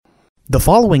The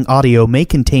following audio may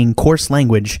contain coarse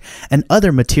language and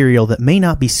other material that may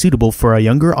not be suitable for a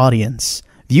younger audience.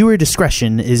 Viewer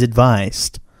discretion is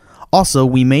advised. Also,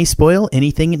 we may spoil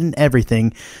anything and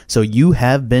everything, so you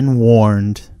have been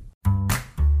warned.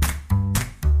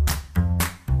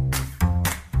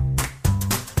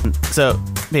 So,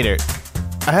 Peter,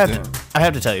 I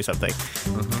have to tell you something.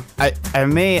 Mm-hmm. I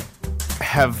may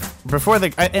have before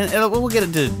the and we'll get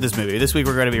into this movie. This week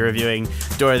we're going to be reviewing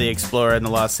Dora the Explorer and the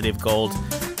Lost City of Gold.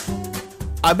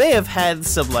 I may have had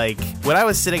some, like, when I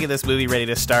was sitting in this movie ready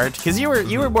to start, because you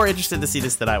were more interested to see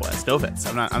this than I was. No offense,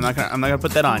 I'm not gonna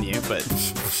put that on you, but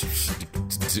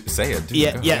say it. Dude.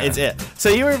 Yeah, it's it. So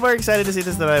you were more excited to see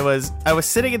this than I was. I was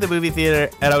sitting in the movie theater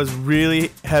and I was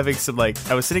really having some, like,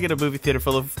 I was sitting in a movie theater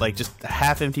full of, like, just a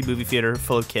half empty movie theater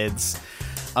full of kids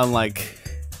on, like,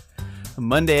 a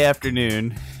Monday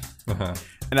afternoon.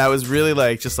 And I was really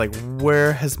just like,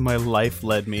 where has my life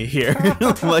led me here?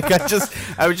 Like,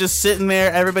 I was just sitting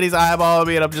there, everybody's eyeballing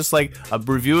me, and I'm just like, I'm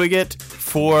reviewing it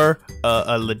for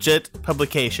a legit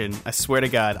publication. I swear to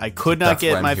God, I could not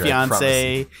get my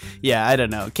fiance. Yeah, I don't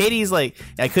know. Katie's like,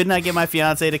 I could not get my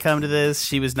fiance to come to this.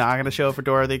 She was not going to show up for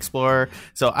Dora the Explorer.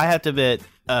 So I have to admit,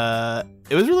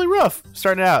 it was really rough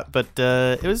starting out, but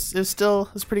it was still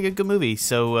a pretty good movie.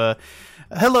 So,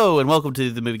 hello and welcome to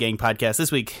the Movie Gang Podcast.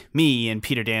 This week, me and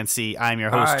Peter Dancy. I'm your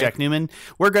host, Jack Newman.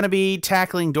 We're going to be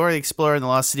tackling Dora the Explorer and the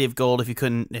Lost City of Gold. If you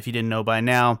didn't know by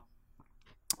now,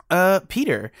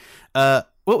 Peter, what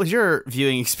was your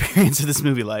viewing experience of this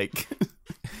movie like?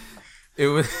 It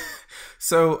was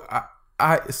so.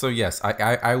 I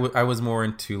was more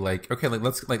into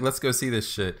let's go see this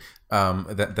shit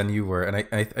than you were, and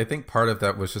I think part of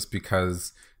that was just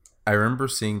because I remember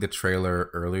seeing the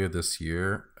trailer earlier this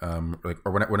year,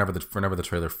 whenever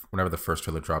the first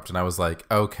trailer dropped, and I was like,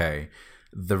 okay,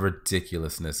 the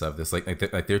ridiculousness of this, like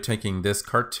they're taking this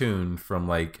cartoon from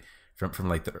the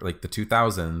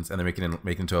 2000s and they're making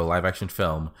it into a live action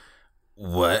film.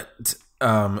 What?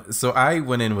 So I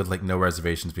went in with no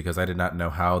reservations because I did not know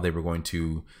how they were going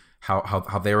to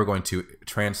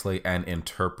translate and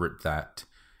interpret that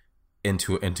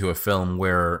into a film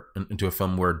where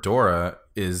Dora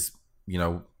is,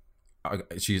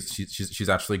 she's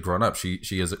actually grown up. She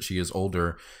is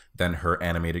older than her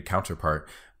animated counterpart.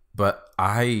 But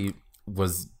I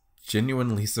was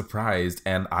genuinely surprised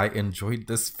and I enjoyed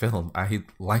this film. I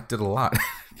liked it a lot.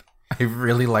 I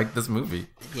really liked this movie.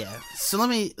 Yeah. So let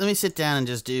me sit down and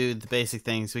just do the basic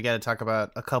things. We got to talk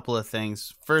about a couple of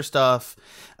things. First off,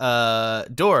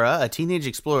 Dora, a teenage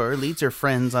explorer, leads her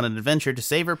friends on an adventure to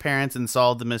save her parents and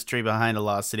solve the mystery behind a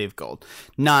lost city of gold.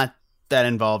 Not that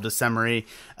involved a summary.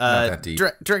 Not that deep.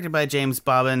 Directed by James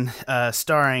Bobbin,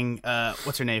 starring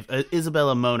what's her name?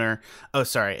 Isabella Moner. Oh,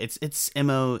 sorry, it's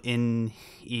Moner.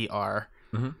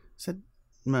 Mm-hmm. Said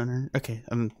Moner. Okay,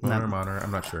 Moner.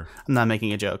 I'm not sure. I'm not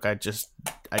making a joke. I just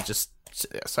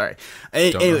sorry.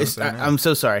 Anyways, I'm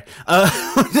so sorry. I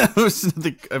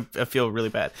feel really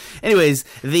bad. Anyways,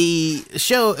 the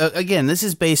show, again, this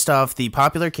is based off the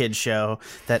popular kids show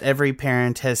that every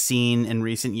parent has seen in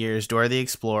recent years, Dora the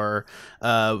Explorer.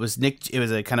 It was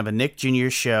a kind of a Nick Jr.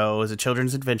 show. It was a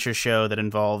children's adventure show that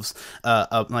involves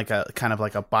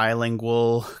a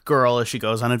bilingual girl as she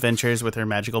goes on adventures with her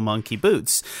magical monkey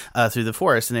boots through the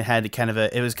forest. And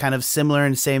it was kind of similar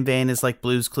in the same vein as like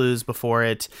Blue's Clues before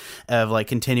it, of like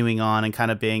continuing on and kind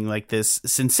of being like this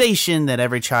sensation that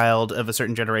every child of a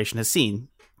certain generation has seen.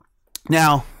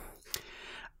 Now,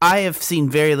 I have seen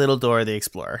very little Dora the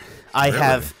Explorer.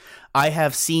 Really? I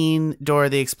have seen Dora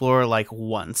the Explorer like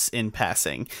once in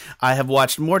passing. I have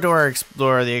watched more Dora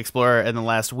the Explorer in the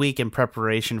last week in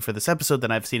preparation for this episode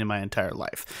than I've seen in my entire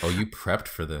life. Oh, you prepped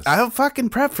for this? I fucking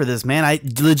prepped for this, man. I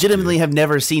legitimately have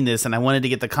never seen this, and I wanted to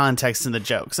get the context and the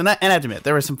jokes. And I have to admit,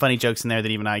 there were some funny jokes in there that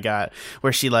even I got,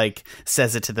 where she like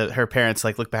says it to her parents,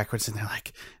 like look backwards, and they're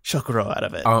like, she'll grow out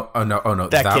of it. Oh no,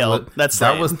 that killed.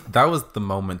 That was the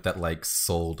moment that like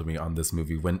sold me on this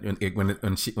movie when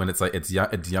it's like it's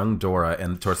young Dora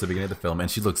and towards the beginning of the film,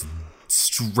 and she looks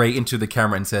straight into the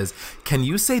camera and says, "Can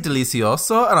you say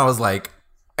delicioso?" And I was like,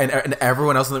 and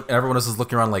everyone else is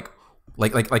looking around like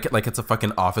it's a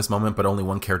fucking Office moment, but only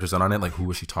one character's on it. Like, who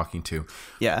was she talking to?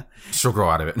 Yeah, she'll grow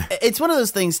out of it. It's one of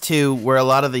those things too, where a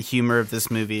lot of the humor of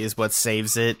this movie is what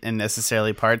saves it, and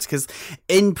necessarily parts. Because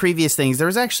in previous things, there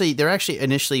actually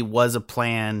initially was a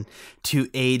plan to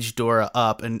age Dora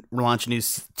up and launch a new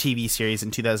TV series in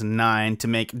 2009 to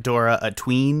make Dora a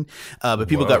tween. But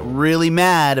people got really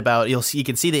mad about, you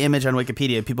can see the image on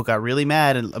Wikipedia. People got really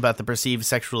mad about the perceived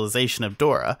sexualization of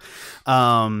Dora.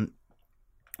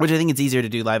 Which I think it's easier to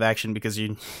do live action because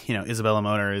Isabella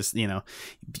Moner is,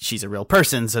 she's a real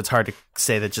person, so it's hard to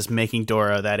say that just making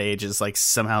Dora that age is like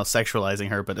somehow sexualizing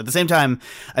her. But at the same time,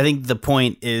 I think the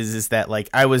point is that like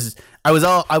I was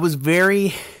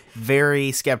very,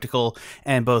 very skeptical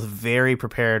and both very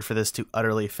prepared for this to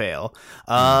utterly fail.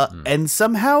 And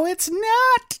somehow it's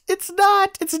not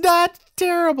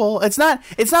terrible. It's not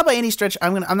by any stretch. I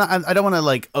don't want to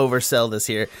like oversell this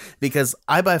here because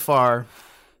I by far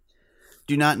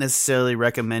do not necessarily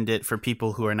recommend it for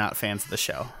people who are not fans of the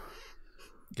show.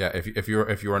 Yeah, if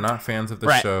you are not fans of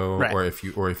the show, or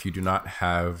if you do not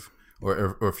have,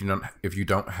 or if you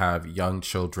don't have young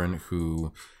children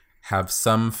who have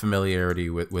some familiarity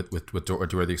with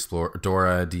Dora the Explorer,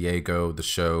 Dora, Diego, the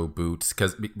show, Boots,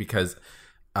 because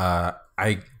I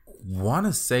want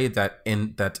to say that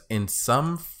in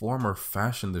some form or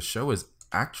fashion the show is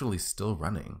actually still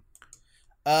running.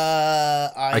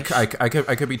 I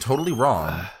could be totally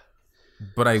wrong,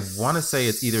 but I want to say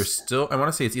it's either still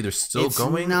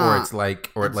going not,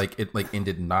 or it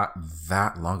ended not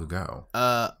that long ago.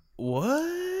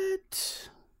 What?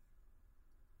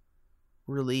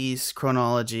 Release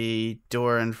chronology: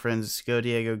 Dora and Friends, Go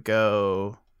Diego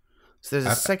Go. So there's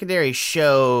a secondary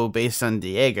show based on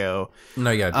Diego. No,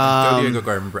 yeah, Go Diego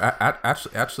Go. I remember.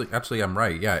 Actually, I'm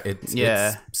right. Yeah,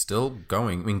 it's still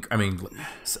going. I mean,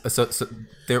 so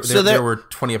there were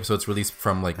 20 episodes released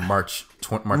from like March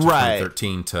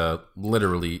 2013 to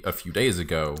literally a few days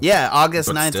ago. Yeah, August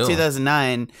 9th,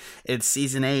 2009. It's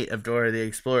season 8 of Dora the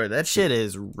Explorer. That shit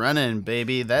is running,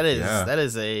 baby. That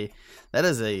is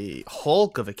a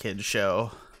Hulk of a kid's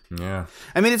show. Yeah,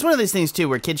 I mean, it's one of these things too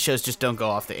where kids shows just don't go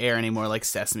off the air anymore, like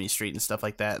Sesame Street and stuff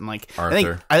like that. And like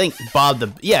Arthur. I think Bob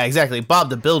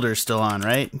the Builder's still on,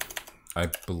 right? I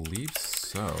believe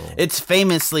so. It's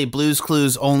famously Blue's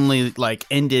Clues only like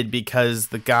ended because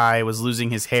the guy was losing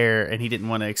his hair and he didn't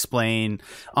want to explain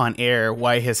on air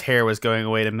why his hair was going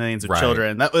away to millions of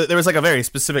children. There was like a very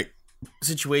specific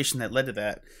situation that led to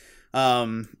that.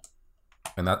 And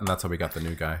that's how we got the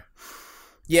new guy.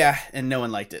 Yeah, and no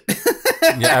one liked it.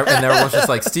 Yeah, and everyone's just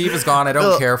like, Steve is gone. I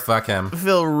don't care. Fuck him. I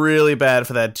feel really bad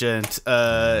for that gent.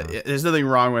 There's nothing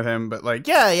wrong with him, but like,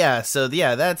 yeah. So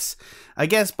yeah, that's. I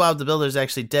guess Bob the Builder's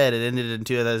actually dead. It ended in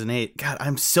 2008. God,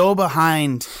 I'm so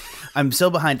behind. When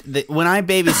I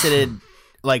babysitted,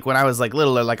 like when I was like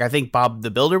littler, like I think Bob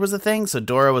the Builder was a thing. So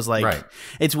Dora was like. Right.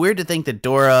 It's weird to think that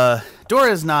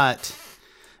Dora's not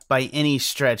by any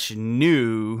stretch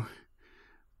new.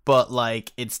 But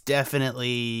like, it's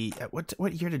definitely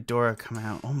what year did Dora come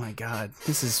out? Oh my god,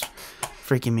 this is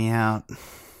freaking me out.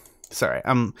 Sorry,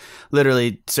 I'm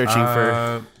literally searching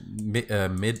for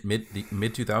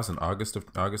mid 2000, August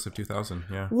of 2000.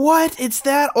 Yeah. What? It's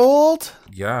that old?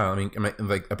 Yeah, I mean,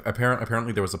 like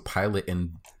apparently there was a pilot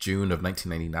in June of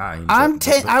 1999.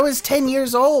 I was 10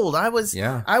 years old. I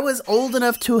was old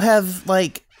enough to have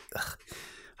like.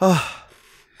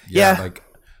 Yeah. Like.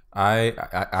 It's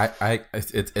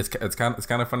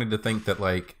kind of funny to think that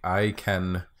like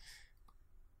I'm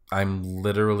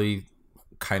literally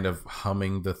kind of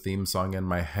humming the theme song in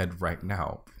my head right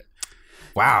now.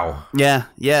 Wow. Yeah.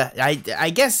 I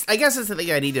guess that's the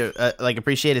thing I need to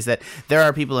appreciate is that there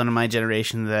are people in my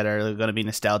generation that are going to be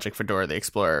nostalgic for Dora the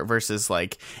Explorer versus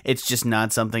like it's just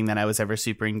not something that I was ever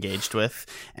super engaged with,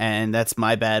 and that's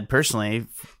my bad personally.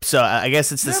 So I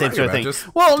guess it's the same sort of thing.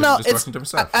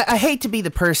 I hate to be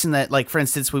the person that like, for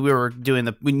instance, when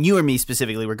you or me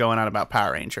specifically were going on about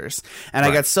Power Rangers, and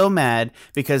I got so mad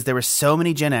because there were so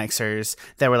many Gen Xers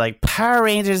that were like, Power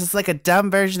Rangers is like a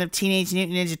dumb version of Teenage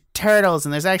Mutant Ninja Turtles,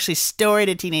 and there's actually story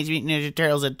to Teenage Mutant Ninja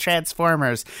Turtles and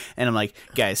Transformers. And I'm like,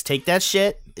 guys, take that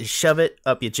shit, shove it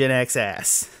up your Gen X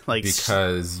ass, like,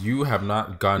 because you have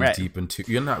not gone deep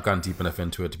enough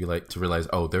into it to realize,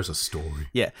 oh, there's a story.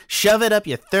 Yeah, shove it up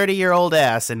your 30-year-old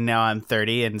ass, and now I'm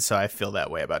 30, and so I feel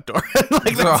that way about Dora.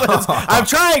 Like, I'm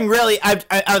trying really.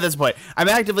 At this point, I'm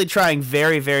actively trying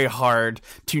very, very hard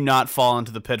to not fall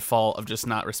into the pitfall of just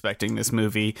not respecting this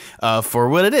movie for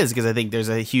what it is, because I think there's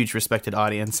a huge respected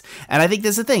audience, and I think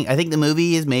that's the thing. I think the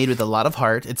movie is made with a lot of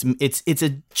heart. It's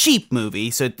a cheap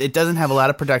movie, so it doesn't have a lot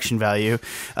of production value.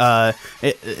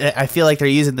 I feel like they're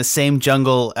using the same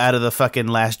jungle out of the fucking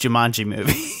last Jumanji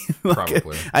movie.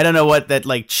 Probably. I don't know what that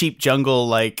like cheap jungle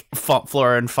like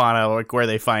flora and fauna, like where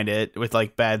they find it with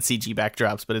like bad CG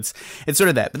backdrops, but it's sort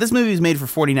of that. But this movie is made for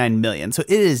 $49 million, so it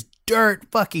is dirt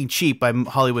fucking cheap by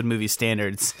Hollywood movie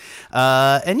standards.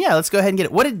 And yeah, let's go ahead and get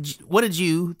it. What did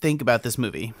you think about this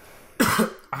movie?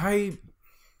 I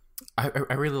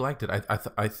I really liked it.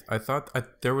 I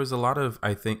thought there was a lot of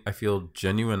I feel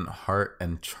genuine heart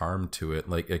and charm to it.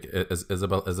 Like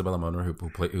Isabella Moner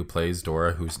who plays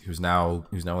Dora, who's now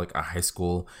like a high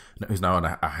school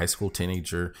high school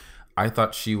teenager. I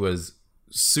thought she was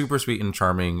super sweet and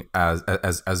charming as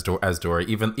Dora.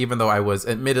 Even though I was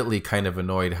admittedly kind of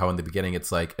annoyed how in the beginning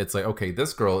it's like okay,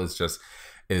 this girl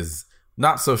is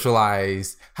not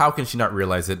socialized. How can she not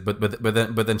realize it? But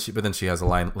then she has a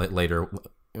line later.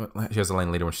 She has a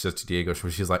line later when she says to Diego,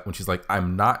 when she's like,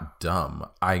 I'm not dumb.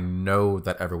 I know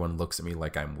that everyone looks at me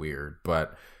like I'm weird,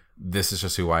 but this is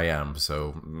just who I am.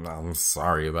 So I'm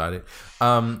sorry about it.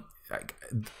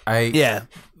 Yeah.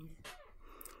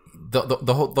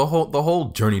 The whole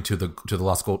journey to the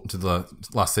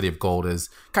lost city of gold is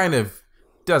kind of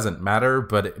doesn't matter,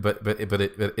 but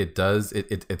it does.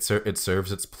 It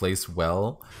serves its place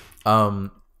well.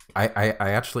 I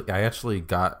actually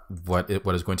got what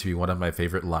is going to be one of my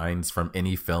favorite lines from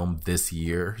any film this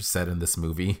year said in this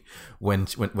movie when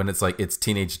it's like it's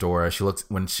teenage Dora. She looks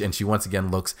and she once again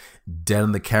looks dead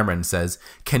in the camera and says,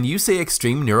 "Can you say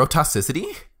extreme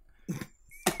neurotoxicity?"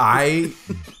 I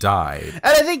died.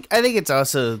 And I think it's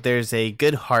also there's a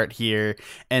good heart here,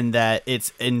 and that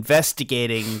it's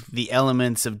investigating the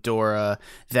elements of Dora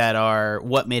that are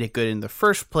what made it good in the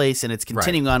first place, and it's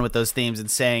continuing on with those themes and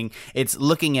saying it's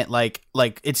looking at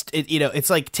it's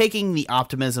like taking the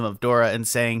optimism of Dora and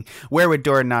saying where would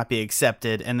Dora not be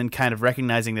accepted, and then kind of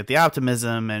recognizing that the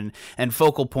optimism and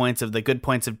focal points of the good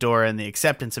points of Dora and the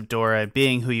acceptance of Dora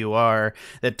being who you are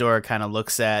that Dora kind of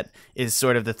looks at is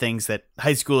sort of the things that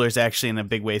high schoolers actually in a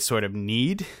big way sort of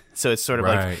need. So it's sort of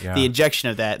the injection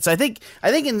of that. So I think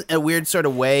in a weird sort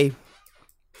of way,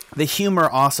 the humor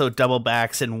also double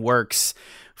backs and works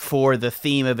for the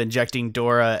theme of injecting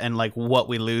Dora and like what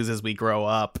we lose as we grow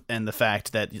up, and the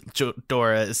fact that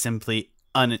Dora is simply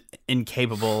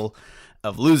incapable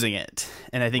of losing it.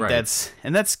 And I think that's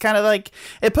kind of like,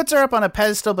 it puts her up on a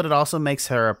pedestal, but it also makes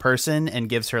her a person and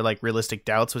gives her like realistic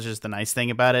doubts, which is the nice thing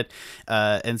about it.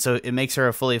 And so it makes her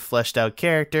a fully fleshed out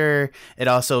character. It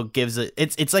also gives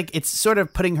it's like, it's sort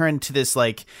of putting her into this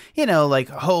like, like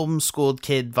homeschooled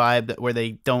kid vibe where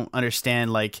they don't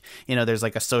understand, like, there's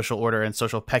like a social order and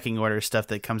social pecking order stuff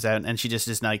that comes out, and she just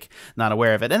is like not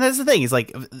aware of it. And that's the thing, is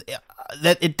like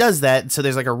that it does that. So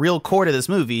there's like a real core to this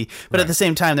movie, but at the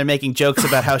same time, they're making jokes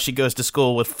about how she goes to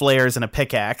school with flares and a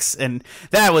pickaxe, and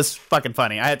that was fucking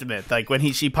funny. I have to admit, like when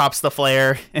she pops the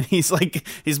flare and he's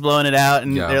blowing it out,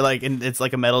 and they're like, and it's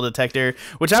like a metal detector,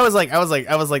 which I saw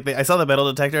the metal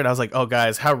detector and I was like, oh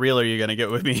guys, how real are you gonna get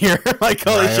with me here? Like,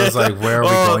 holy shit! I was like, where are we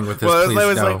going with this?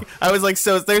 I was like,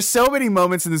 so there's so many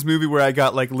moments in this movie where I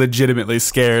got like legitimately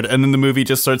scared, and then the movie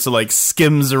just starts to like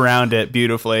skims around it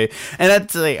beautifully, and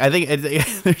that's like, I think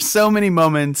there's so many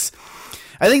moments.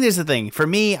 I think there's the thing. For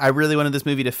me, I really wanted this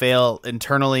movie to fail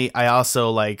internally. I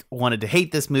also like wanted to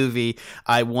hate this movie.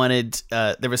 I wanted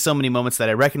there were so many moments that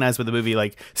I recognized with the movie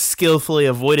like skillfully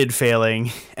avoided failing,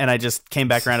 and I just came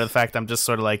back around to the fact I'm just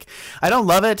sort of like, I don't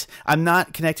love it. I'm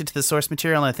not connected to the source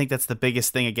material, and I think that's the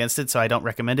biggest thing against it, so I don't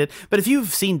recommend it. But if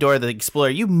you've seen Dora the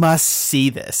Explorer, you must see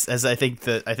this, as I think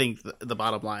the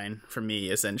bottom line for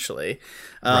me essentially.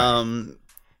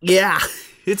 Yeah,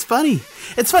 it's funny.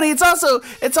 It's funny. It's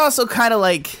also kind of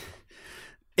like,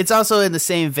 it's also in the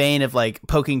same vein of like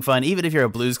poking fun, even if you're a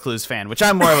Blue's Clues fan, which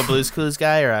I'm more of a Blue's Clues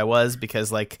guy, or I was,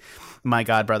 because like my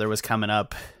godbrother was coming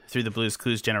up through the Blue's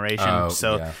Clues generation.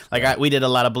 We did a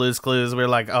lot of Blue's Clues. We were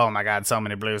like, oh my God, so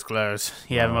many Blue's Clues.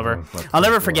 You have him over. I'll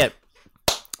never forget.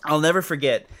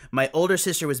 My older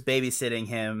sister was babysitting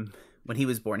him when he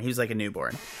was born. He was like a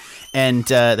newborn. And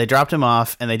they dropped him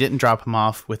off, and they didn't drop him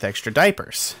off with extra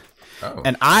diapers. Oh.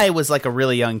 And I was like a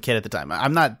really young kid at the time.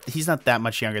 He's not that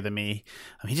much younger than me.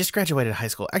 He just graduated high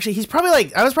school. Actually,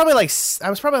 I was probably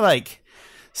like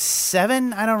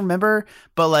 7. I don't remember.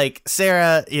 But like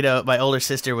Sarah, my older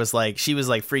sister was like, she was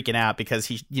like freaking out because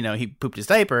he pooped his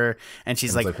diaper, and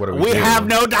she's like, what we have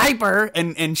no diaper.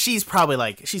 And she's probably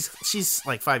like, she's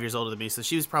like 5 years older than me. So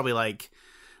she was probably like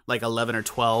 11 or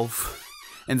 12.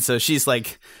 And so she's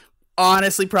like,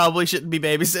 honestly, probably shouldn't be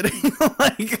babysitting.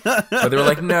 But they were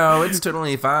like, no, it's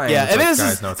totally fine. Yeah, and this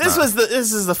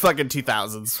is the fucking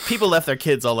 2000s. People left their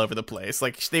kids all over the place.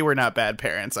 Like, they were not bad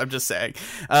parents. I'm just saying.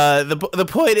 The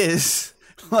point is,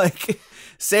 like,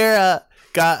 Sarah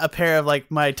got a pair of like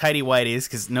my tidy whities,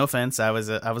 because no offense, I was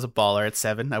a baller at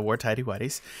 7. I wore tidy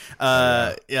whities.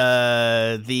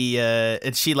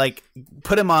 And she like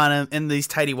put him on in these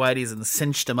tidy whities and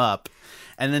cinched him up,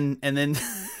 and then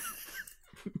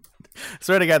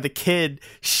Swear to God, the kid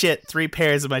shit 3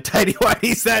 pairs of my tidy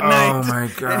whities that night. Oh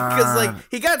my God. Because like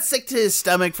he got sick to his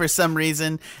stomach for some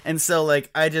reason, and so like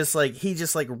he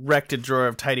just wrecked a drawer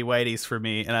of tidy whities for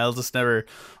me, and I'll never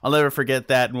forget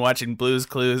that. And watching Blue's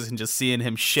Clues and just seeing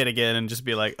him shit again, and just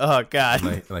be like, oh God.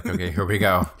 Like okay, here we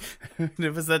go.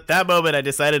 It was at that moment I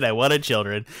decided I wanted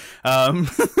children.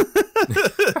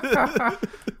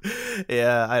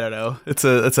 Yeah, I don't know. It's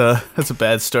a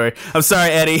bad story. I'm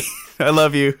sorry, Eddie. I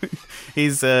love you. He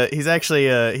sings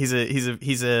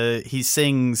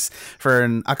for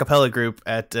an a cappella group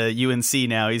at UNC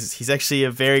now. He's actually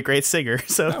a very great singer.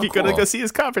 So if you're gonna go see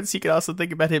his conference, you can also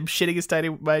think about him shitting his tidy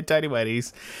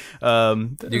whities.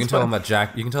 You can tell him that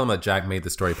Jack made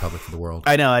the story public for the world.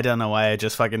 I know. I don't know why I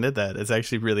just fucking did that. It's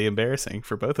actually really embarrassing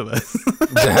for both of us.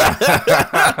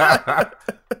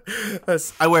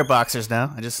 I wear boxers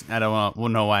now. I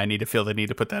don't know why I need to feel the need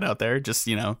to put that out there. Just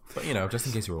But just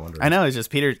in case you were wondering. I know, it's just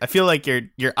Peter. I feel like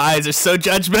your eyes are so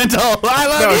judgmental. I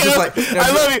love you.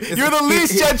 I love you. You're the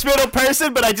least judgmental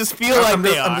person, but I just feel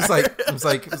they are. I'm just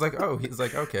like, he's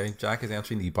like, okay, Jack is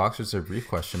answering the boxers are brief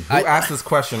question. Who asked this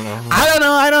question? I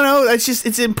don't know. It's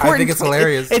important. I think it's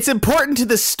hilarious. It's important to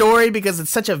the story because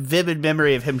it's such a vivid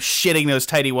memory of him shitting those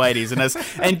tidy whities, and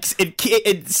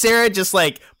Sarah just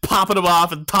like popping them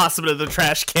off and tossing them in the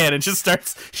trash can, and she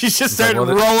just started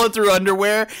rolling through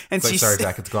underwear, and sorry,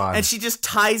 Jack, it's gone. And she just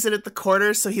ties it at the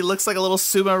corner so he looks like a little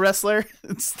sumo wrestler.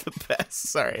 It's the best.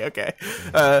 Sorry, okay.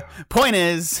 Point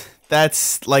is,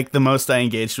 that's like the most I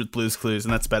engaged with Blue's Clues,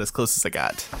 and that's about as close as I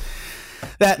got.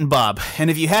 That and Bob.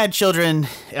 And if you had children,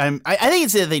 I think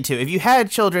it's the other thing too. If you had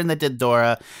children that did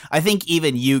Dora, I think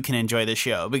even you can enjoy the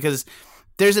show because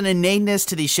there's an inaneness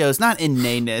to these shows. Not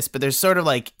inaneness, but there's sort of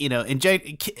like,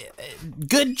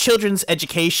 good children's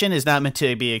education is not meant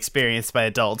to be experienced by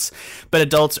adults, but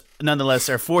adults nonetheless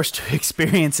are forced to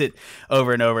experience it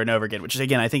over and over and over again, which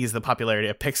again, I think is the popularity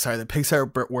of Pixar, that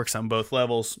Pixar works on both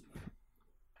levels.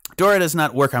 Dora does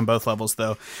not work on both levels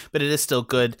though, but it is still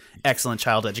good, excellent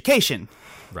child education.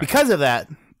 Right. Because of that,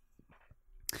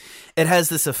 it has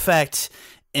this effect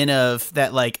I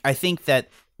think that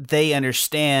they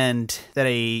understand that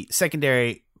a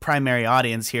secondary primary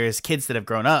audience here is kids that have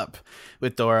grown up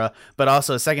with Dora, but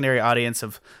also a secondary audience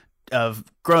of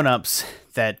grown-ups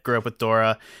that grew up with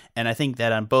Dora. And I think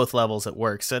that on both levels it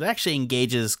works. So it actually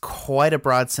engages quite a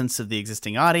broad sense of the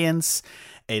existing audience.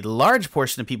 A large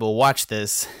portion of people watch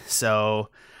this. So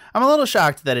I'm a little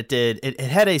shocked that it did. It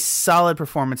had a solid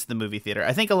performance in the movie theater.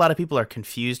 I think a lot of people are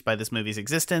confused by this movie's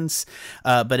existence,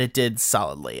 but it did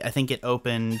solidly. I think it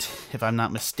opened, if I'm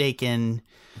not mistaken,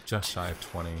 just shy of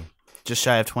 20. Just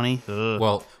shy of 20?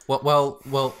 Well,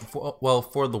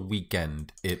 for the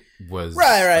weekend, it was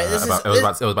right. It was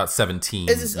about 17.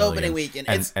 This is million. Opening weekend,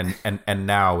 and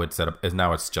now it's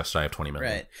just shy of 20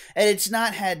 million. Right, and it's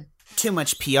not had too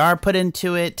much PR put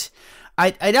into it.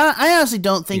 I honestly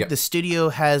don't think the studio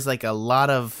has like a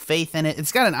lot of faith in it.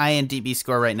 It's got an IMDb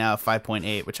score right now of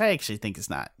 5.8, which I actually think is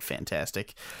not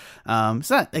fantastic.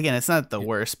 It's not the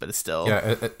worst, but it's still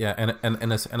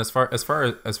and as far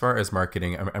as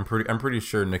marketing, I'm pretty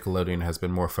sure Nickelodeon has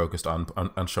been more focused on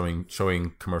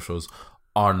showing commercials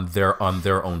on their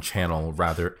own channel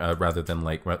rather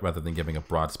than giving a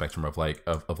broad spectrum of where do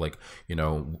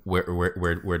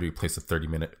we place a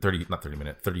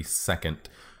 30-second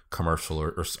commercial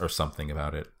or something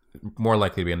about it. More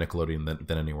likely to be a Nickelodeon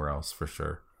than anywhere else for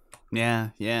sure. Yeah,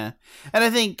 and I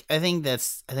think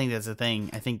that's the thing.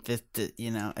 I think that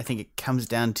I think it comes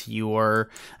down to your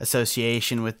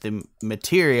association with the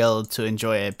material to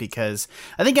enjoy it, because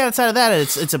I think outside of that,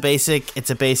 it's a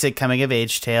basic coming of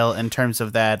age tale in terms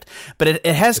of that. But it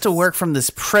has to work from this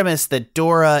premise that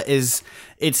Dora is.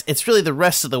 It's really the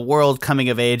rest of the world coming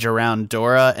of age around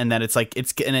Dora, and that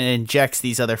and it injects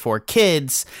these other 4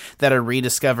 kids that are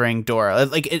rediscovering Dora.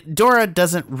 Dora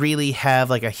doesn't really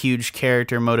have like a huge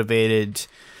character motivated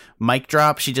mic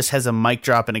drop. She just has a mic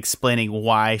drop and explaining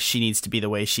why she needs to be the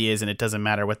way she is, and it doesn't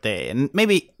matter what and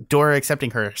maybe Dora accepting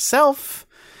herself.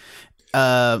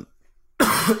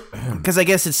 Because I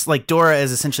guess it's like Dora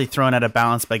is essentially thrown out of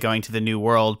balance by going to the new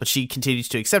world, but she continues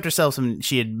to accept herself, and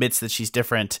she admits that she's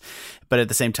different, but at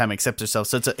the same time accepts herself.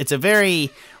 So it's a very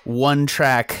one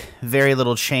track, very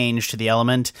little change to the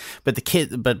element. But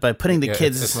by putting the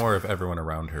kids, it's more of everyone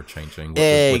around her changing.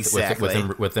 Exactly.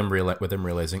 With them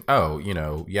realizing,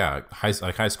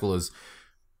 high school is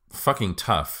fucking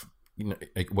tough.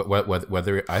 like,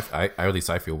 whether I at least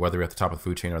I feel whether you're at the top of the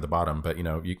food chain or the bottom, but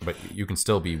you can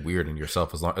still be weird in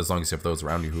yourself as long as you have those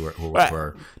around you who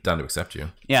are down to accept you.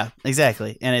 Yeah,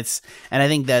 exactly. And I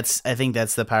think that's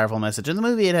the powerful message in the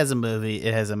movie. It has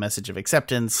a message of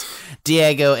acceptance.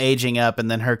 Diego aging up and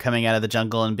then her coming out of the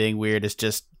jungle and being weird is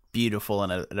just beautiful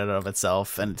in and of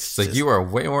itself. And it's like, you are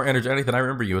way more energetic than I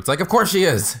remember you. It's like, of course she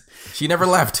is. She never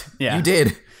left. Yeah. You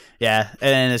did. Yeah,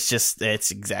 and it's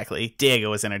exactly, Diego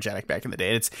was energetic back in the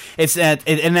day.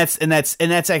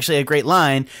 That's actually a great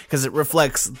line because it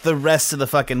reflects the rest of the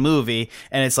fucking movie.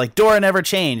 And it's like, Dora never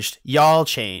changed, y'all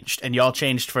changed, and y'all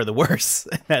changed for the worse.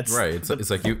 That's right. It's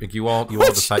like you all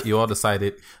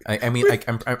decided. I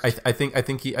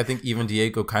think even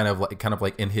Diego kind of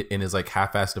like in his like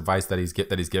half-assed advice that he's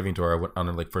giving to her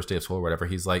on like first day of school or whatever.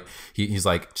 He's like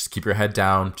just keep your head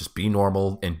down, just be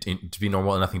normal, and to be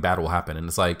normal, and nothing bad will happen. And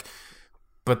it's like.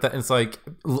 But that it's like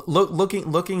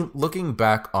looking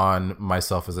back on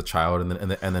myself as a child and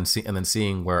then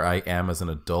seeing where I am as an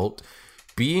adult,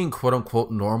 being quote unquote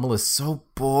normal is so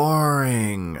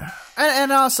boring.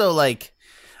 And also, like,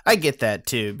 I get that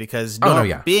too, because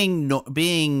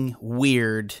being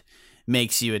weird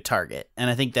makes you a target, and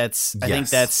I think that's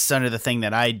sort of the thing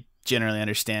that I generally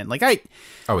understand. Like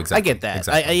exactly. I get that.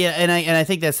 Exactly. I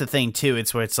think that's the thing too.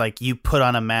 It's where it's like you put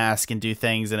on a mask and do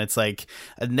things, and it's like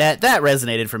that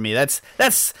resonated for me. That's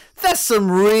some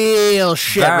real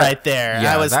shit right there.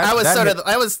 Yeah, that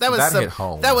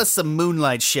was some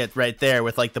Moonlight shit right there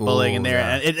with like the bullying in there,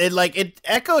 and it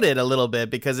echoed it a little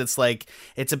bit because it's like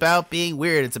it's about being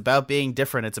weird, it's about being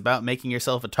different, it's about making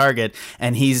yourself a target,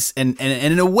 and and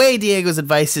in a way Diego's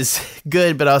advice is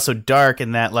good but also dark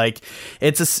in that like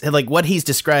like what he's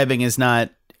describing is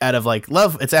not out of like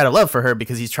love, it's out of love for her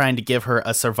because he's trying to give her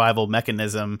a survival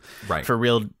mechanism for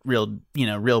real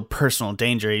personal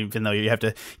danger, even though you have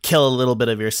to kill a little bit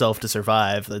of yourself to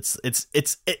survive. This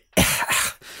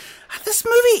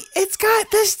movie, it's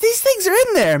got these things are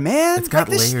in there, man. It's got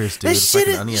layers, dude. This like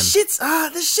an onion. This shit's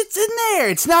in there.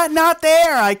 It's not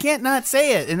there. I can't not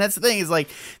say it. And that's the thing, is like,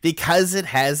 because it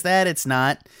has that, it's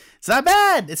not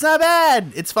bad. It's not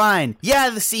bad. It's fine. Yeah,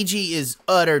 the CG is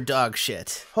utter dog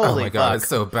shit. Holy fuck. Oh my god, it's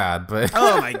so bad, but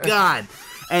oh my god.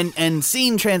 And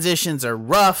scene transitions are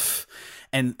rough,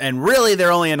 and really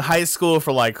they're only in high school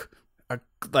for like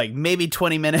maybe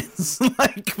 20 minutes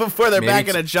like before they're back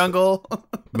in a jungle.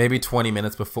 Maybe 20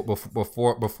 minutes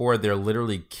before they're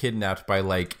literally kidnapped by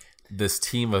like this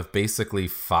team of basically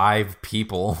 5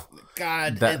 people.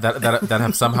 God, that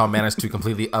have somehow managed to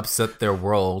completely upset their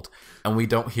world, and we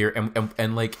don't hear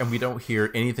and we don't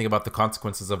hear anything about the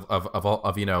consequences of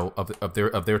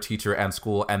their teacher and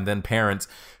school, and then parents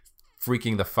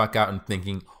freaking the fuck out and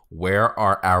thinking, where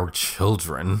are our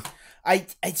children?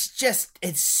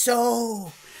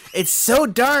 It's so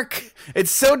dark.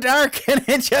 It's so dark, and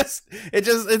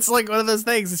it's like one of those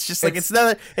things. It's just like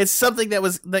it's something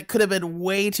that could have been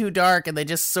way too dark, and they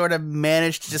just sort of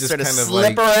managed to just sort of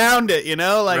slip around it, you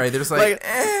know? Like, right, there's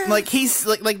like he's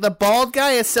like the bald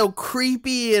guy is so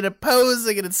creepy and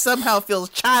opposing, and it somehow feels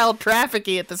child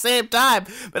trafficking at the same time.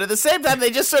 But at the same time, they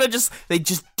just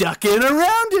duck in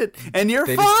around it, and you're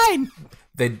fine.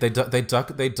 They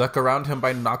duck around him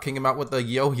by knocking him out with a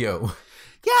yo-yo.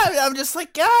 Yeah, I'm just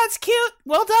like, yeah, it's cute.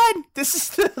 Well done. This is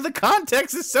the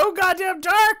context is so goddamn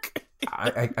dark.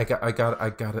 I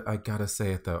gotta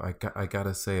say it though. I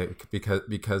gotta say it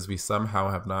because we somehow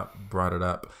have not brought it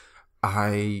up.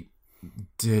 I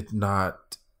did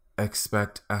not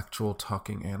expect actual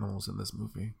talking animals in this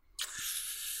movie.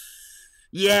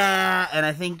 Yeah, and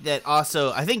I think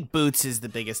Boots is the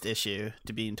biggest issue,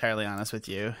 to be entirely honest with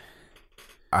you.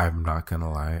 I'm not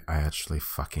gonna lie, I actually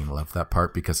fucking love that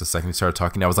part, because the second he started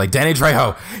talking, I was like, Danny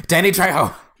Trejo!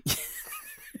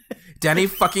 Danny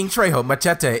fucking Trejo,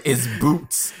 Machete is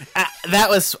Boots. That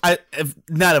was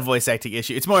not a voice acting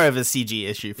issue. It's more of a CG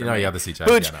issue for me. Yeah, the CG.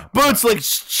 Boots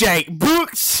looks jank.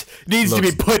 Boots needs to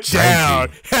be put down.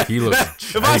 He looks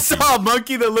janky. If I saw a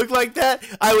monkey that looked like that,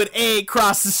 I would A,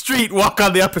 cross the street, walk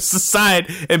on the opposite side,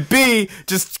 and B,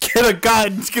 just get a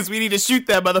gun because we need to shoot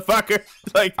that motherfucker.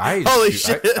 Like, holy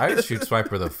shit. I'd shoot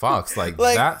Swiper the Fox. Like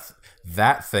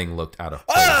that thing looked out of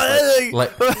place.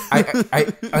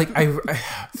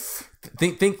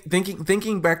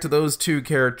 Thinking back to those two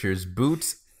characters,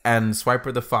 Boots and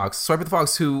Swiper the Fox. Swiper the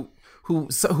Fox, who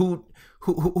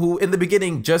in the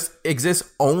beginning just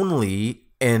exists only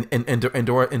in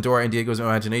Dora and Diego's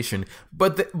imagination,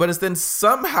 but is then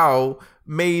somehow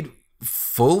made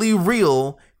fully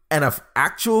real and an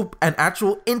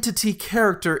actual entity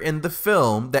character in the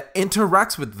film that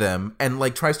interacts with them and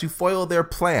like tries to foil their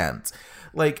plans.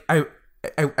 Like I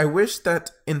wish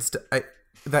that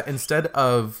that instead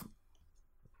of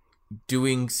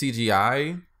doing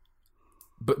CGI,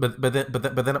 but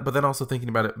then also thinking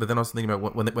about it,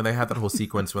 when they had that whole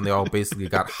sequence when they all basically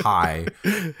got high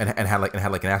and had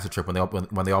like an acid trip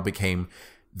when they all became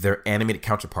their animated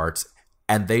counterparts,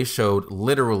 and they showed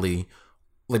literally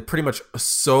like pretty much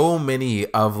so many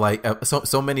of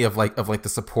the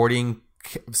supporting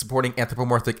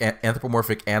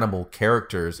anthropomorphic animal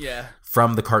characters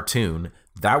from the cartoon.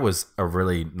 That was a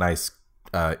really nice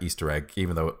Easter egg,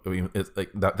 even though it's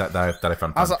like that I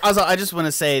found fun. Also, I just want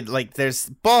to say, like, there's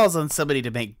balls on somebody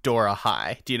to make Dora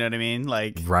high. Do you know what I mean?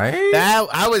 Like, right? That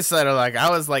I was sort of like,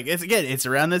 it's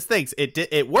around this thing.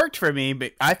 It worked for me,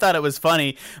 but I thought it was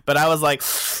funny. But I was like,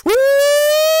 woo!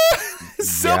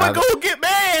 Someone go get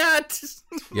mad.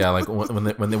 Yeah, like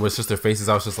when it was just their faces,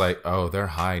 I was just like, oh, they're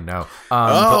high now.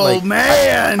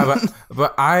 Man!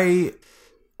 But I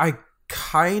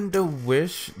kind of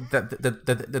wish that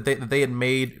they had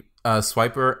made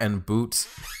Swiper and Boots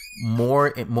more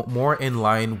in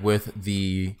line with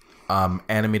the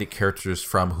animated characters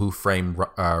from Who Framed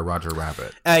Roger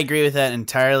Rabbit. I agree with that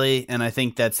entirely, and I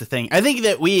think that's the thing. I think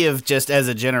that we have just, as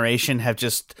a generation, have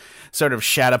just sort of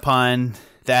shat upon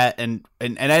that, and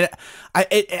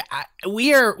we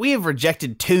have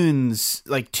rejected toons,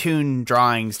 like toon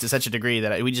drawings, to such a degree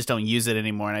that we just don't use it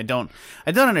anymore, and I don't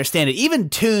understand it.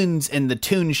 Even toons in the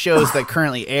toon shows that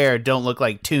currently air don't look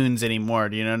like toons anymore.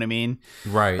 Do you know what I mean?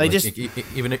 Right. Like just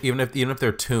even if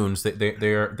they're toons,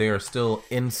 they are still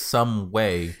in some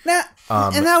way.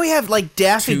 And now we have like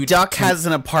Daffy Duck has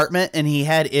an apartment and he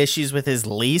had issues with his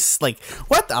lease. Like,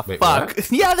 what the fuck?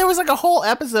 What? Yeah, there was like a whole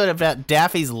episode about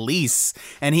Daffy's lease,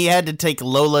 and he had to take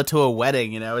Lola to a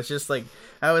wedding. You know, it's just like,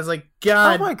 I was like,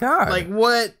 God, oh my God, like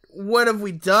what have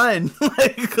we done?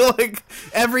 like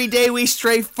every day we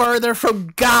stray further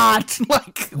from God.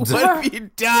 Like, what have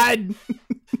you done?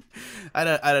 I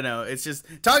don't know. It's just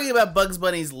talking about Bugs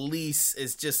Bunny's lease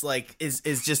is just like is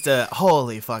just a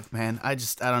holy fuck, man. I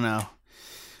don't know.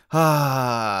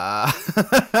 I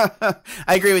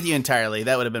agree with you entirely.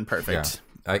 That would have been perfect.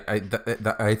 Yeah.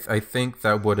 I think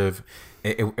that would have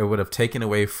it would have taken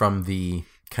away from the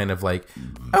kind of like,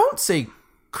 I won't say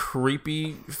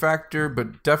creepy factor,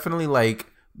 but definitely like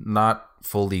not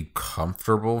fully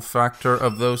comfortable factor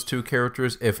of those two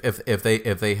characters if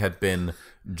they had been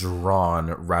drawn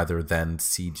rather than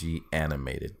CG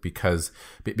animated, because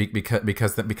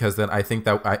then I think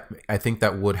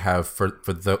that would have for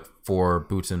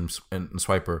Boots and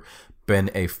Swiper been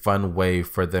a fun way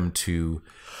for them to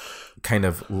kind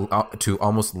of to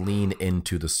almost lean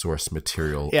into the source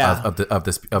material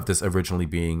of this originally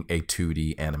being a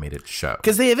 2D animated show,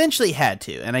 because they eventually had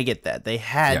to, and I get that they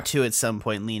had to at some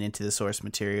point lean into the source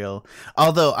material.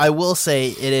 Although I will say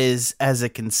it is, as a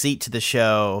conceit to the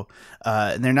show,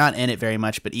 and they're not in it very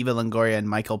much, but Eva Longoria and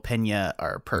Michael Pena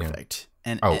are perfect.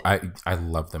 And I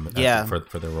love them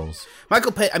for their roles.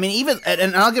 Michael Pena, I mean,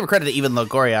 and I'll give her credit to Eva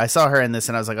Longoria. I saw her in this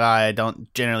and I was like, I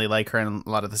don't generally like her in a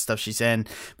lot of the stuff she's in,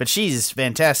 but she's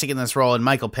fantastic in this role, and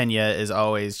Michael Pena is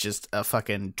always just a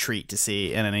fucking treat to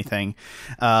see in anything.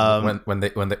 When they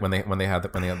had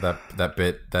that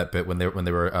bit when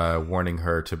they were warning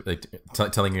her to like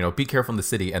telling, you know, be careful in the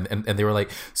city, and they were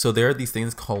like, so there are these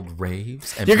things called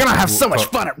raves, and you're gonna have so much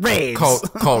fun at raves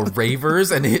called ravers,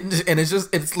 and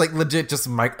it's like legit just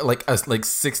like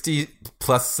 60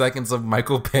 plus seconds of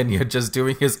Michael Pena just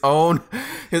doing his own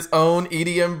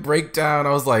EDM breakdown. I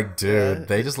was like, dude,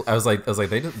 they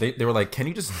were like, can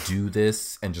you just do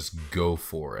this and just go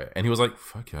for it? And he was like,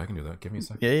 fuck yeah, I can do that. Give me a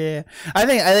second. Yeah. I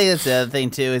think that's the other thing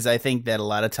too, is I think that a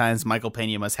lot of times Michael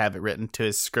Pena must have it written to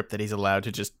his script that he's allowed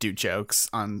to just do jokes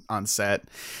on set.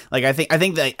 Like I think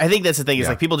that's the thing, is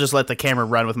like people just let the camera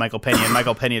run with Michael Pena, and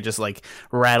Michael Pena just like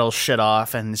rattles shit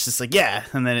off, and it's just like,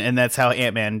 and that's how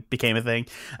Ant-Man became a thing.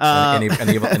 And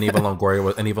even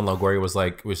Longoria was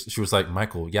like, she was like,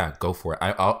 Michael, yeah, go for it.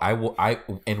 I will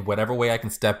in whatever way I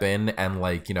can step in and,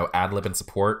 like, you know, ad lib and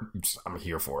support, I'm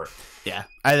here for it. Yeah,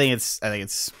 I think it's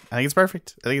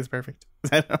perfect. I think it's perfect.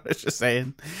 I was just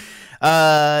saying.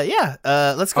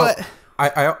 Let's go.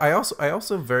 I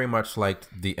also very much liked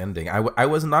the ending. I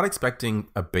was not expecting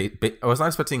I was not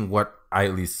expecting what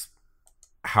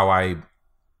how I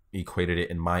equated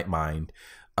it in my mind,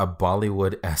 a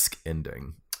Bollywood-esque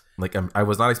ending. Like, I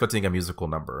was not expecting a musical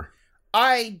number.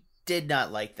 I did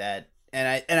not like that,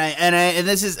 and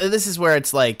this is where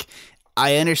it's like,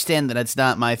 I understand that it's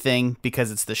not my thing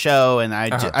because it's the show, and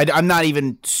I'm not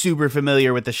even super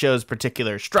familiar with the show's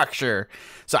particular structure,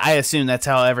 so I assume that's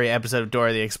how every episode of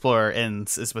Dora the Explorer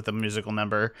ends, is with a musical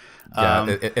number. Yeah,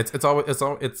 it's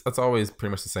always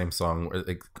pretty much the same song.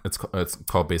 It's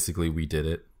called basically "We Did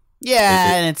It."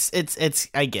 Yeah, and it's.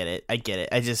 I get it.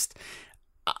 I just.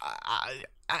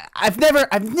 I've never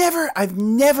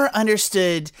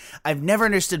understood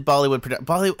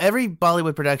Bollywood. Every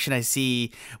Bollywood production I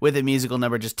see with a musical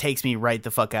number just takes me right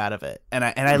the fuck out of it. And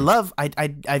I love.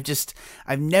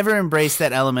 I've never embraced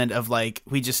that element of like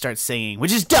we just start singing,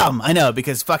 which is dumb. I know,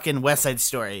 because fucking West Side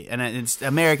Story and it's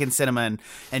American cinema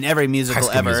and every musical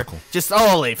ever. Musical. Just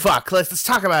holy fuck. Let's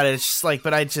talk about it. It's just like,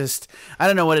 but I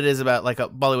don't know what it is about like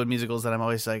Bollywood musicals that I'm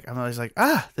always like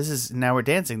this is now we're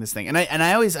dancing this thing, and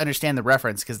I always understand the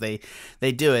reference because they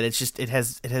do it. It's just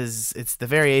it's the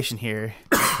variation here.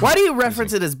 Why do you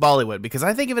reference it as Bollywood? Because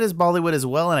I think of it as Bollywood as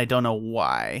well, and I don't know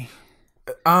why.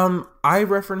 I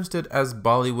referenced it as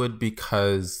Bollywood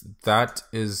because that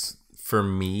is for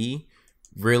me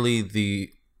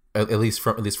really at least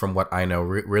from what I know,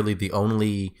 really the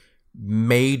only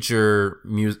major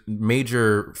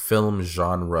film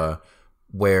genre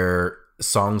where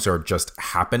songs are just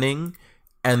happening.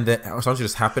 And then songs are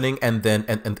just happening, and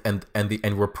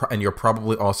you're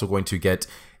probably also going to get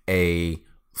a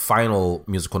final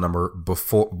musical number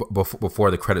before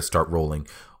the credits start rolling.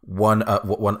 One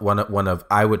of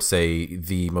I would say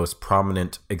the most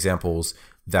prominent examples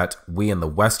that we in the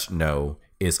West know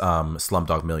is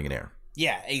Slumdog Millionaire.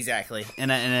 Yeah, exactly,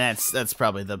 and that's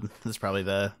probably the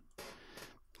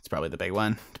big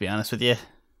one, to be honest with you.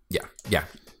 Yeah.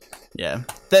 Yeah,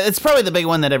 it's probably the big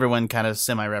one that everyone kind of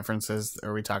semi-references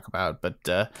or we talk about, but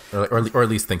or at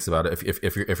least thinks about it.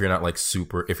 If you're not like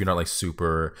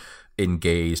super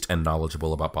engaged and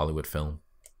knowledgeable about Bollywood film.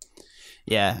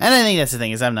 Yeah, and I think that's the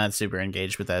thing is I'm not super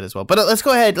engaged with that as well. But let's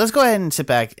go ahead and sit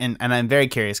back and I'm very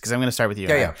curious because I'm going to start with you.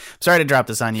 Yeah. I'm sorry to drop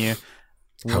this on you.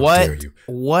 How dare you?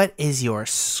 What is your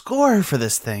score for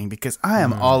this thing? Because I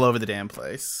am all over the damn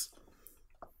place.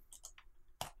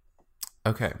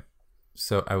 Okay.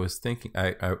 So I was thinking,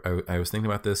 I was thinking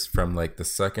about this from like the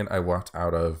second I walked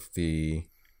out of the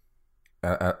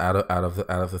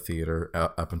theater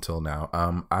up until now.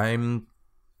 I'm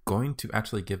going to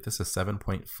actually give this a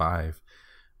 7.5.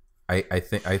 I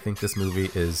think this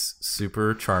movie is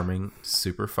super charming,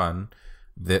 super fun.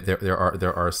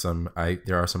 There are some I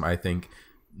think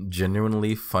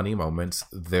genuinely funny moments.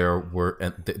 There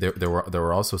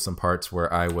were also some parts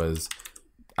where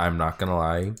I'm not gonna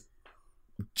lie,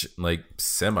 like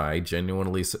semi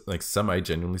genuinely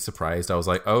surprised. I was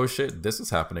like, oh shit, this is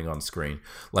happening on screen.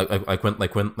 Like when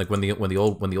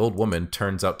the old woman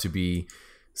turns out to be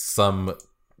some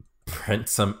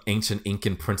ancient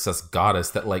Incan princess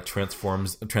goddess that like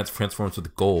transforms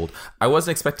with gold. I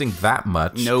wasn't expecting that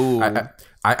much. No.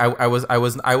 I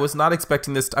was not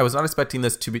expecting this. I was not expecting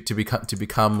this to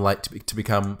become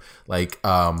like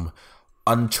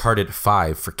Uncharted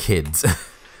 5 for kids.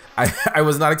 I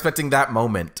was not expecting that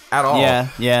moment at all.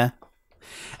 Yeah.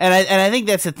 And I think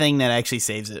that's the thing that actually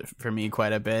saves it for me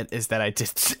quite a bit is that I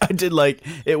did like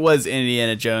it was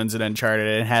Indiana Jones and Uncharted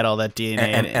and it had all that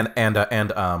DNA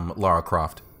and Lara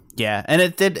Croft. Yeah, and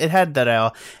it had that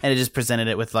all, and it just presented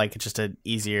it with like just an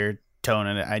easier tone,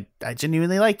 and I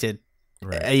genuinely liked it.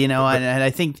 Right. And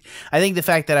I think the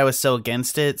fact that I was so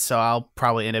against it, so I'll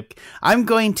probably I'm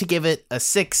going to give it a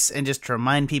 6, and just to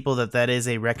remind people that is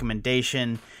a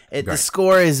recommendation. Right. The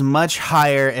score is much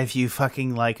higher if you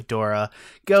fucking like Dora.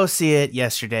 Go see it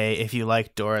yesterday if you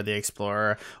like Dora the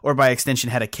Explorer, or by extension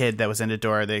had a kid that was into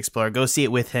Dora the Explorer. Go see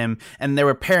it with him, and there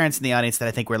were parents in the audience that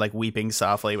I think were like weeping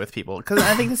softly with people because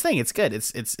I think this thing it's good.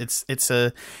 It's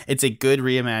a good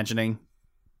reimagining,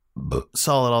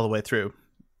 solid all the way through.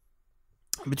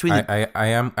 I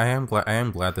am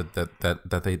glad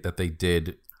that they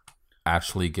did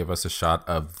actually give us a shot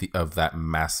of that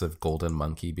massive golden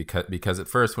monkey because at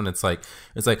first when it's like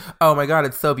oh my god,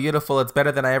 it's so beautiful, it's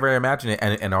better than I ever imagined it,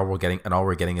 and all we're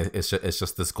getting is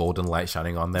just this golden light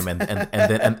shining on them, and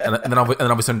then all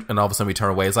of a sudden we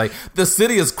turn away. It's like the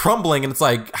city is crumbling, and it's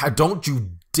like, don't you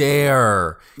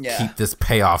dare keep this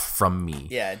payoff from me.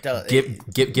 Yeah, don't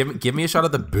give me a shot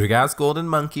of the big ass golden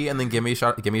monkey, and then give me a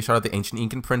shot of the ancient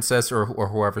Incan princess or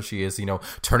whoever she is,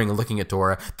 turning and looking at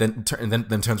Dora, then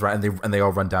turns around and they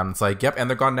all run down. It's like, yep, and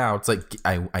they're gone now. It's like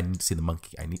I need to see the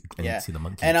monkey. I need to see the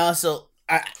monkey. And also,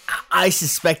 I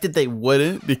suspected they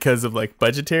wouldn't because of like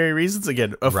budgetary reasons.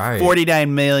 Again, a $49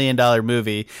 million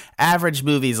movie. Average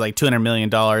movie is like $200 million,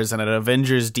 and an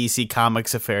Avengers DC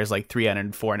Comics affair is like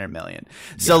 $300-400 million.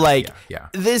 So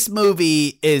this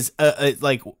movie is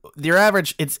like your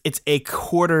average. It's a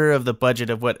quarter of the budget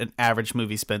of what an average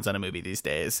movie spends on a movie these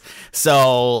days.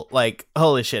 So like,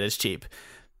 holy shit, it's cheap.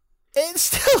 It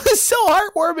still is so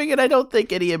heartwarming, and I don't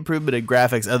think any improvement in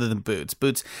graphics other than Boots.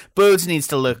 Boots needs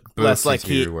to look less like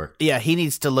he. Yeah, he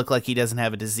needs to look like he doesn't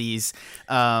have a disease.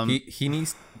 He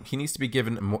needs he needs to be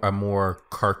given a more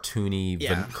cartoony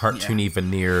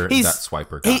veneer. He's, that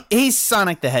Swiper got. He's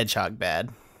Sonic the Hedgehog bad.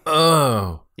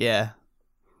 Oh yeah.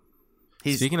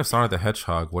 Speaking of Sonic the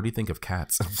Hedgehog, what do you think of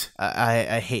cats?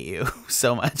 I hate you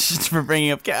so much for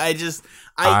bringing up cats.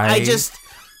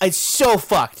 It's so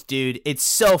fucked, dude. It's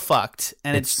so fuced,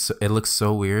 and it looks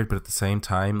so weird, but at the same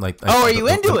time, are you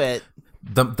into it?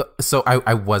 So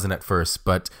I wasn't at first,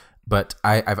 but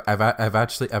I've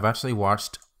actually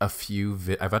watched a few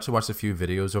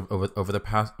videos over the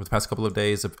past couple of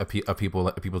days of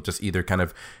people just either kind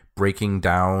of breaking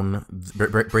down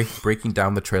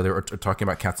the trailer or talking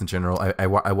about cats in general. I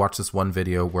watched this one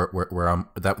video where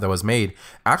that was made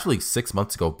actually 6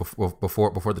 months ago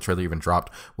before the trailer even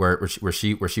dropped, where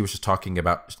she was just talking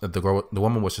about the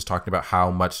woman was just talking about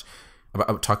how much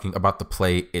talking about the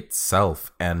play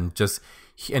itself, and just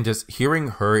hearing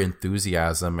her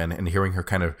enthusiasm and hearing her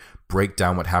kind of break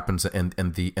down what happens in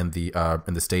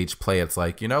the stage play. It's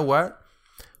like, you know what?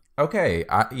 Okay,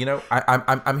 I'm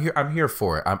here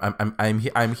for it.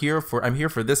 I'm here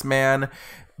for this man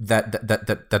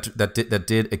that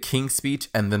did a king speech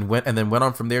and then went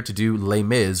on from there to do Les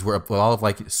Mis, where all of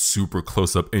like super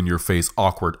close up in your face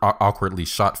awkwardly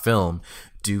shot film.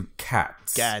 Do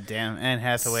cats. God damn. Anne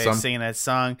Hathaway singing that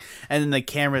song, and then the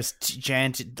camera's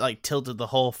tilted the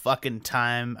whole fucking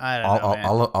time. I don't know, man.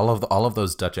 All of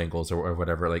those Dutch angles or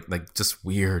whatever, like just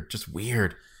weird.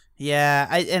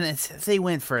 Yeah, they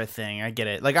went for a thing. I get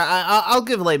it. Like I'll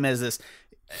give Les Mis this.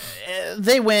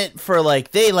 They went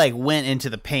into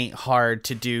the paint hard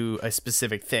to do a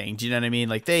specific thing. Do you know what I mean?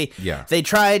 Like they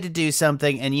tried to do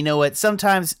something, and you know what?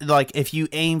 Sometimes, like, if you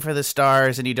aim for the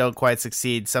stars and you don't quite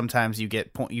succeed, sometimes you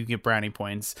get brownie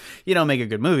points. You don't make a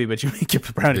good movie, but you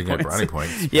get brownie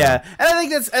points. Yeah, and I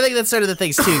think that's sort of the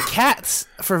things too. Cats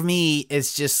for me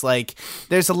is just like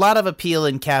there's a lot of appeal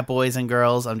in cat boys and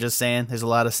girls. I'm just saying there's a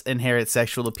lot of inherent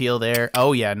sexual appeal there.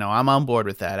 Oh yeah, no, I'm on board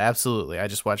with that. Absolutely. I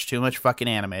just watched too much fucking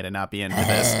anime to not be into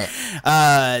this.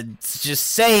 Just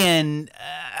saying.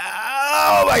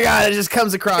 Oh my god, it just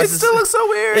comes across. It still looks so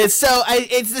weird. It's the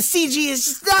CG is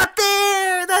just not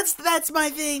there. That's my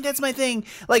thing. That's my thing.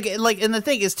 Like, and the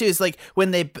thing is too, is like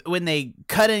when they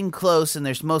cut in close and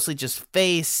there's mostly just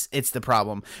face, it's the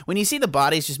problem. When you see the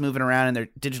bodies just moving around and they're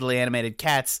digitally animated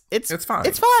cats, it's fine.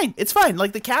 It's fine.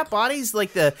 Like the cat bodies,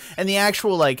 the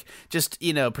actual just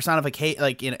personification,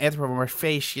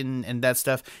 anthropomorphization and that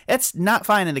stuff. It's not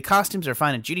fine, and the costumes are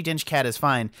fine, and Judi Dench cat is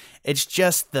fine. It's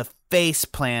just the face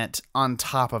plant on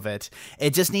top of it.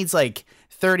 It just needs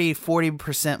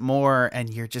 30-40% more,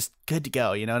 and you're just good to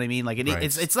go. You know what I mean? Like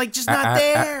it's like just not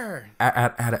there.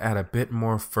 Add a bit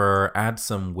more fur, add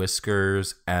some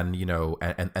whiskers, and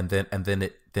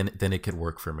then it could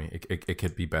work for me. It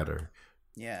could be better.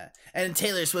 Yeah, and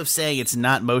Taylor Swift saying it's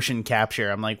not motion capture.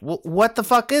 I'm like, what the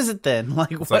fuck is it then?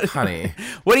 It's like, honey,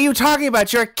 what are you talking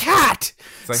about? You're a cat.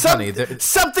 It's like, honey,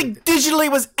 something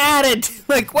digitally was added.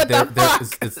 Like, what the fuck?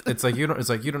 It's like you don't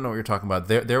know what you're talking about.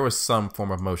 There was some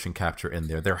form of motion capture in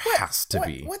there. There has to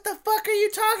be. What the fuck are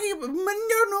you talking about?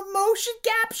 No motion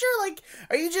capture? Like,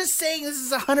 are you just saying this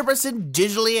is 100%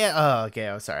 digitally? Oh, okay.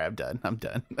 I'm sorry. I'm done.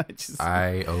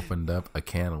 I opened up a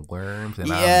can of worms,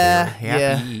 and I'm very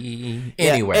happy. Yeah.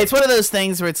 Anyway, it's one of those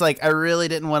things where it's like I really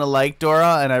didn't want to like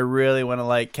Dora, and I really want to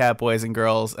like cat boys and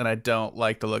girls, and I don't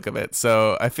like the look of it.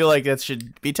 So I feel like that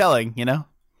should be telling,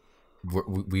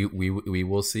 We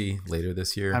will see later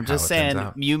this year. I'm just saying,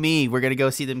 we're gonna go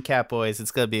see them cat boys.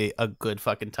 It's gonna be a good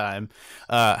fucking time.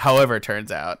 However it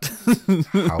turns out.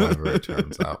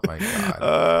 My God.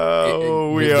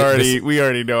 Oh, we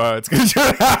already know how it's gonna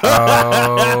turn out.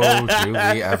 Oh, do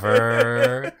we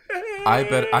ever? I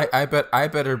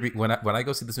better be when I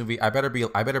go see this movie. I better be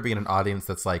in an audience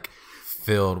that's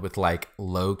filled with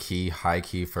low key, high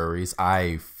key furries.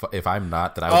 If I'm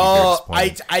not, then I would be very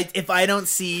disappointed. If I don't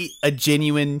see a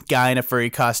genuine guy in a furry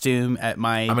costume at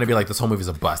my, I'm gonna be like, this whole movie's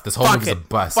a bust. Fuck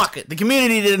it. The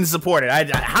community didn't support it.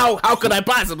 How could I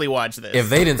possibly watch this? If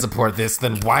they didn't support this,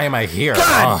 then why am I here?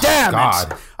 God damn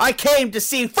it! I came to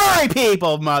see furry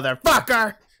people,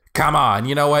 motherfucker. Come on,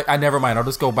 you know what? Never mind. I'll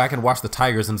just go back and watch the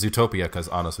tigers in Zootopia, because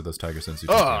honestly, those tigers in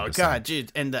Zootopia. Oh god,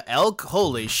 dude, and the elk,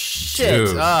 holy shit!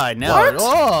 Dude. I know. What?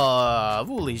 Oh,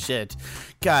 holy shit!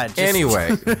 God. Anyway,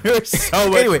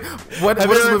 what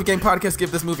does the Movie Gang Podcast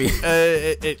give this movie?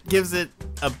 It gives it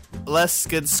a less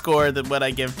good score than what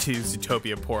I give to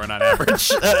Zootopia porn on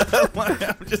average.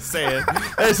 I'm just saying,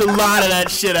 there's a lot of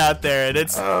that shit out there, and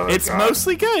it's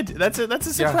mostly good. That's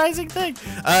a surprising thing.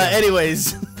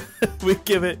 Anyways. We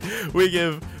give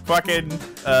fucking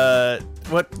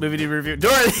what movie did we review?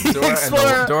 Dora the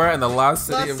Explorer. Dora and the Lost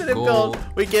City of Gold.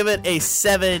 We give it a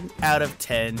 7 out of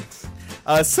 10.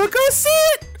 So go see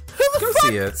it. Who the Go fuck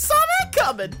see it. saw that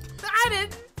coming? I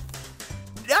didn't.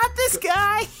 Not this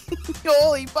guy.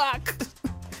 Holy fuck.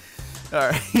 All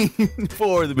right.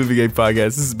 For the Movie Gang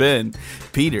Podcast, this has been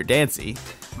Peter Dancy.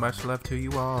 Much love to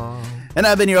you all. And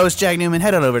I've been your host, Jack Newman.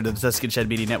 Head on over to the Tuscan Shed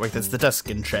Media Network. That's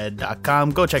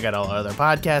thetuscanshred.com. Go check out all our other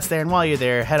podcasts there. And while you're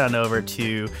there, head on over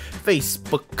to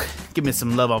Facebook. Give me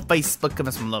some love on Facebook. Give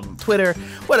me some love on Twitter.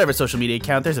 Whatever social media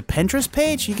account. There's a Pinterest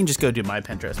page. You can just go do my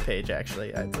Pinterest page,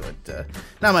 actually. I do it.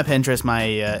 Not my Pinterest, my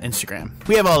Instagram.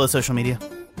 We have all the social media.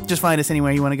 Just find us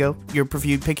anywhere you want to go.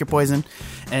 Pick your poison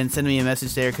and send me a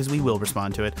message there because we will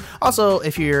respond to it. Also,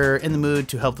 if you're in the mood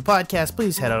to help the podcast,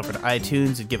 please head over to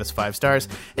iTunes and give us 5 stars.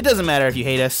 It doesn't matter if you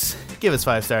hate us. Give us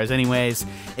 5 stars anyways.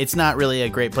 It's not really a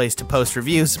great place to post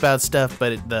reviews about stuff,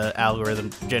 but the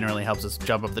algorithm generally helps us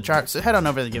jump up the charts. So head on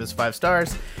over and give us 5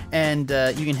 stars. And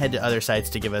you can head to other sites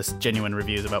to give us genuine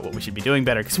reviews about what we should be doing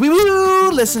better because we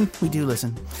do listen. We do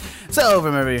listen. So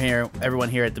from everyone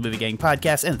here at the Movie Gang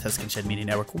Podcast and the Tuscan Shed Media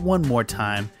Network, one more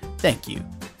time, thank you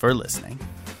for listening.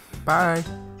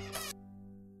 Bye.